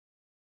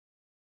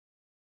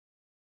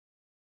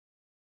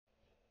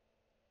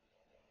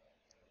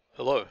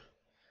Hello.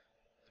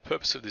 The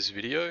purpose of this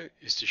video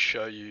is to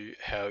show you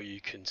how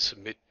you can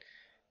submit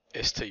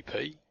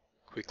STP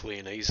quickly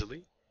and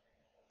easily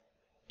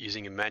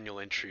using a manual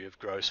entry of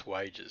gross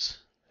wages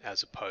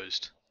as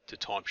opposed to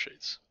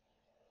timesheets.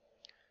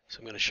 So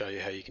I'm going to show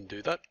you how you can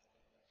do that.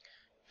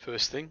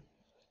 First thing,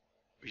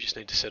 we just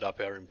need to set up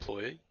our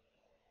employee.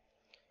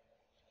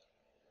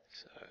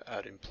 So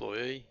add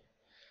employee,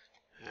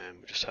 and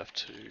we just have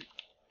to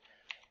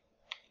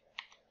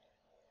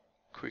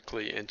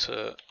quickly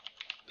enter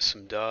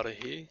some data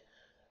here.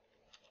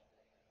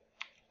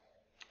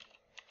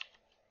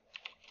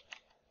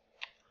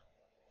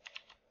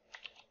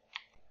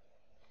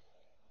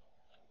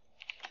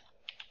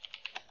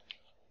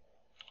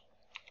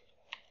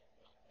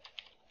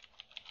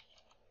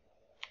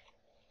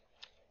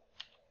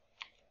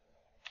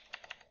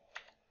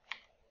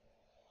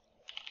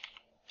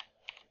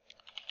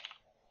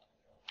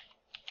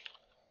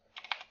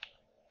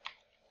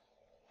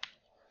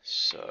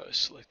 So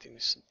selecting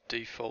this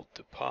default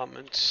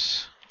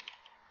department,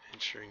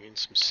 entering in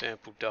some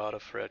sample data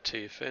for our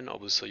TFN.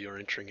 Obviously you're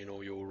entering in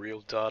all your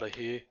real data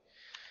here.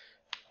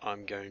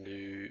 I'm going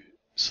to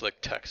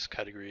select tax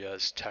category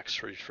as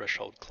tax-free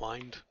threshold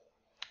claimed.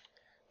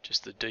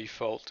 Just the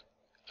default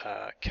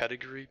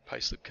category,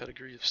 payslip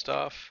category of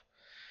staff.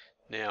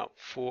 Now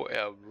for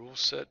our rule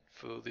set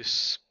for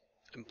this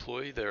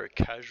employee, they're a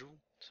casual,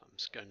 so I'm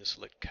just going to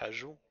select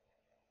casual.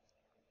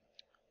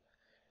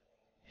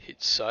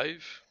 Hit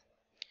save,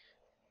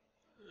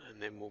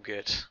 and then we'll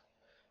get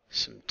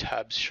some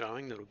tabs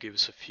showing that'll give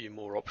us a few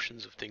more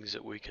options of things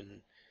that we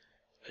can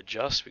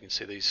adjust. We can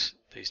see these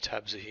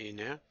tabs are here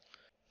now,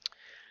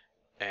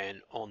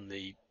 and on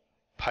the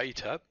pay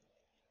tab,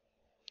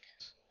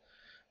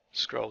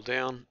 scroll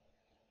down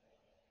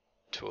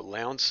to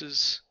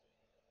allowances,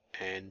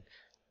 and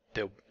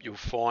you'll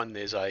find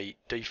there's a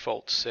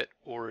default set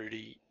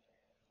already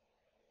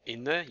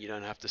in there. You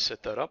don't have to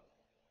set that up,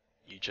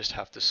 you just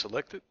have to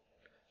select it.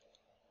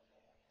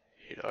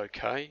 Hit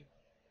OK,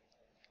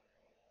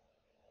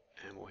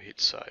 and we'll hit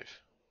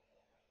save.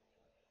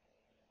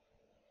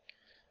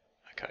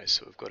 Okay,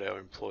 so we've got our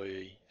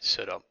employee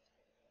set up.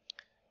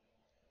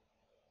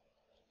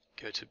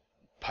 Go to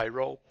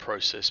Payroll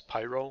Process,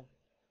 Payroll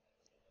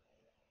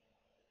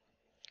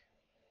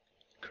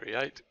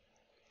Create.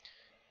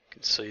 You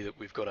can see that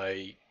we've got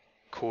a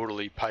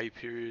quarterly pay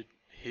period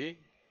here.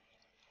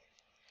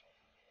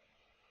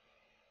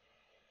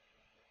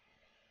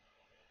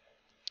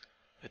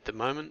 At the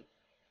moment,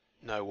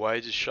 no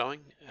wages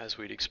showing as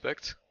we'd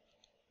expect.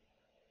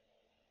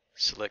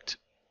 Select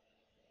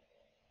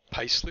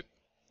payslip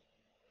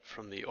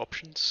from the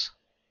options.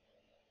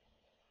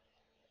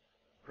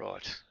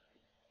 Right,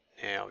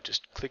 now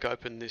just click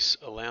open this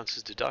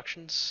allowances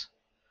deductions.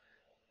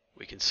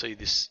 We can see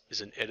this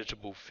is an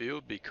editable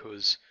field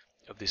because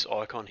of this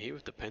icon here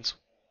with the pencil.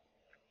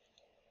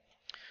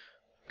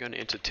 I'm going to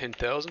enter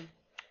 10,000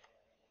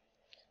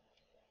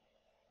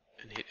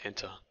 and hit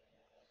enter.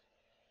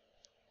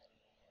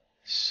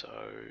 So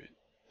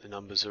the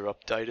numbers are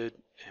updated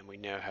and we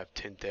now have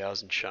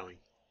 10,000 showing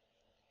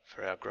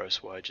for our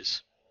gross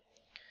wages.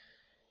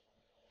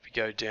 If we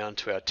go down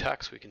to our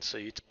tax, we can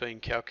see it's being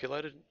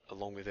calculated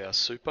along with our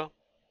super.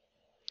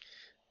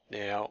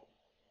 Now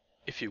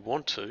if you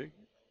want to,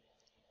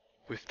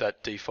 with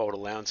that default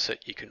allowance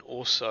set, you can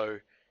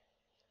also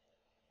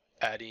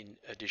add in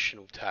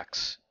additional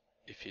tax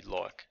if you'd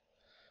like.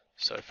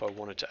 So if I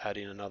wanted to add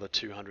in another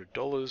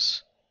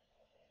 $200,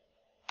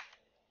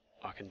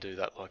 I can do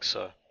that like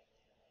so.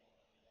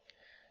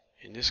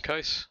 In this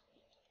case,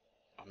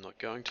 I'm not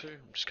going to.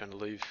 I'm just going to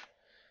leave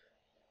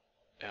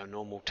our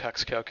normal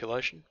tax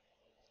calculation.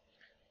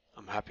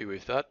 I'm happy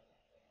with that.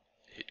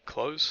 Hit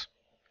close.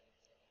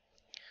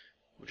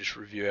 We'll just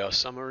review our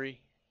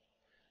summary.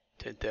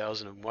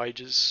 10,000 in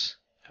wages,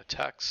 our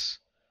tax,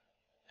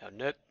 our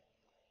net.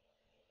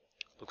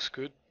 Looks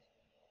good.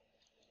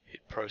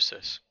 Hit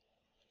process.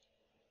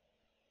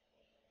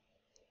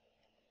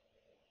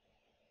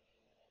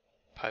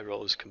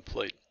 Payroll is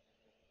complete.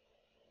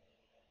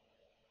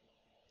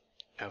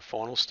 Our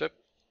final step,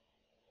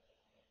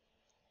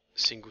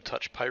 single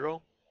touch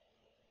payroll.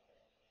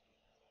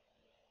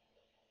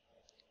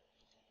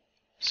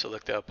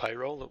 Select our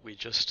payroll that we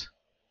just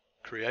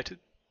created.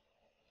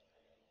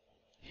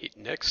 Hit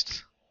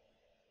next,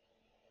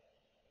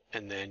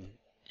 and then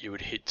you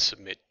would hit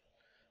submit.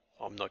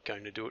 I'm not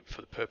going to do it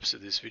for the purpose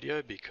of this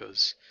video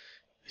because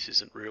this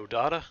isn't real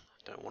data.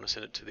 I don't want to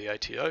send it to the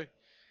ATO,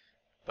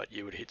 but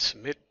you would hit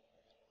submit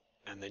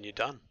and then you're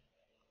done.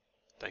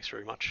 Thanks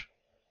very much.